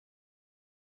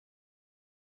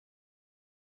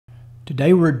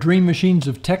Today we're at Dream Machines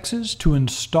of Texas to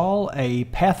install a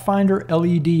Pathfinder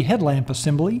LED headlamp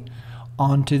assembly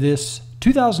onto this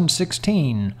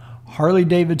 2016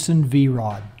 Harley-Davidson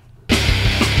V-Rod.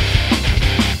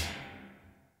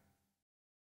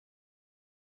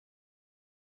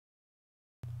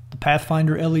 The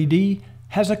Pathfinder LED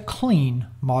has a clean,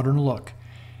 modern look.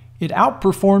 It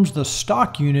outperforms the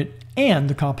stock unit and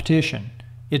the competition.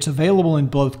 It's available in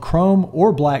both chrome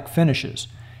or black finishes.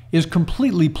 Is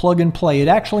completely plug and play. It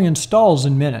actually installs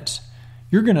in minutes.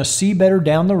 You're going to see better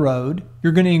down the road,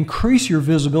 you're going to increase your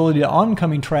visibility to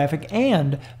oncoming traffic,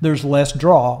 and there's less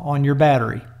draw on your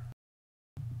battery.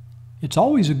 It's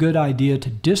always a good idea to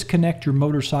disconnect your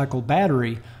motorcycle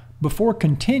battery before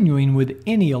continuing with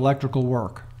any electrical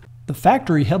work. The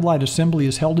factory headlight assembly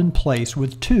is held in place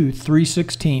with two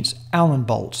 3/16 Allen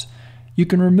bolts. You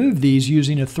can remove these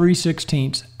using a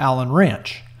 3/16 Allen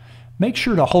wrench. Make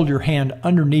sure to hold your hand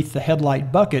underneath the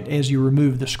headlight bucket as you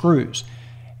remove the screws.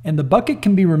 And the bucket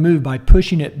can be removed by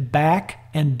pushing it back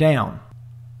and down.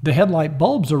 The headlight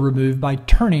bulbs are removed by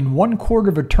turning 1/4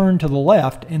 of a turn to the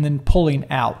left and then pulling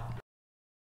out.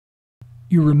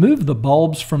 You remove the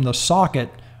bulbs from the socket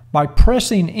by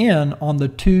pressing in on the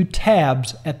two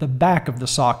tabs at the back of the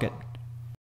socket.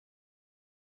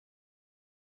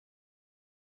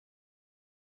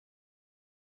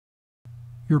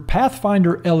 Your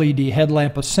Pathfinder LED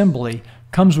headlamp assembly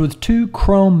comes with two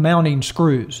chrome mounting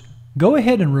screws. Go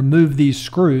ahead and remove these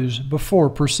screws before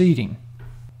proceeding.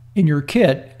 In your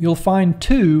kit, you'll find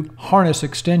two harness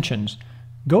extensions.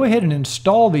 Go ahead and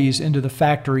install these into the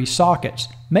factory sockets.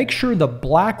 Make sure the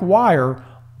black wire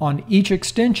on each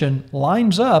extension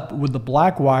lines up with the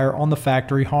black wire on the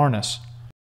factory harness.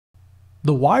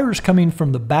 The wires coming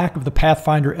from the back of the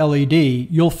Pathfinder LED,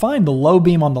 you'll find the low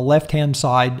beam on the left-hand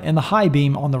side and the high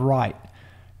beam on the right.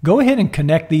 Go ahead and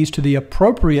connect these to the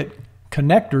appropriate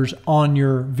connectors on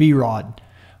your V-Rod.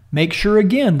 Make sure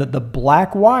again that the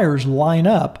black wires line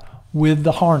up with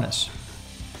the harness.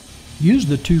 Use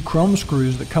the two chrome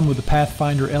screws that come with the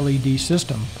Pathfinder LED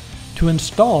system to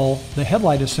install the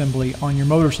headlight assembly on your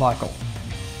motorcycle.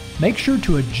 Make sure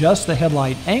to adjust the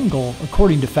headlight angle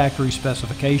according to factory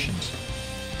specifications.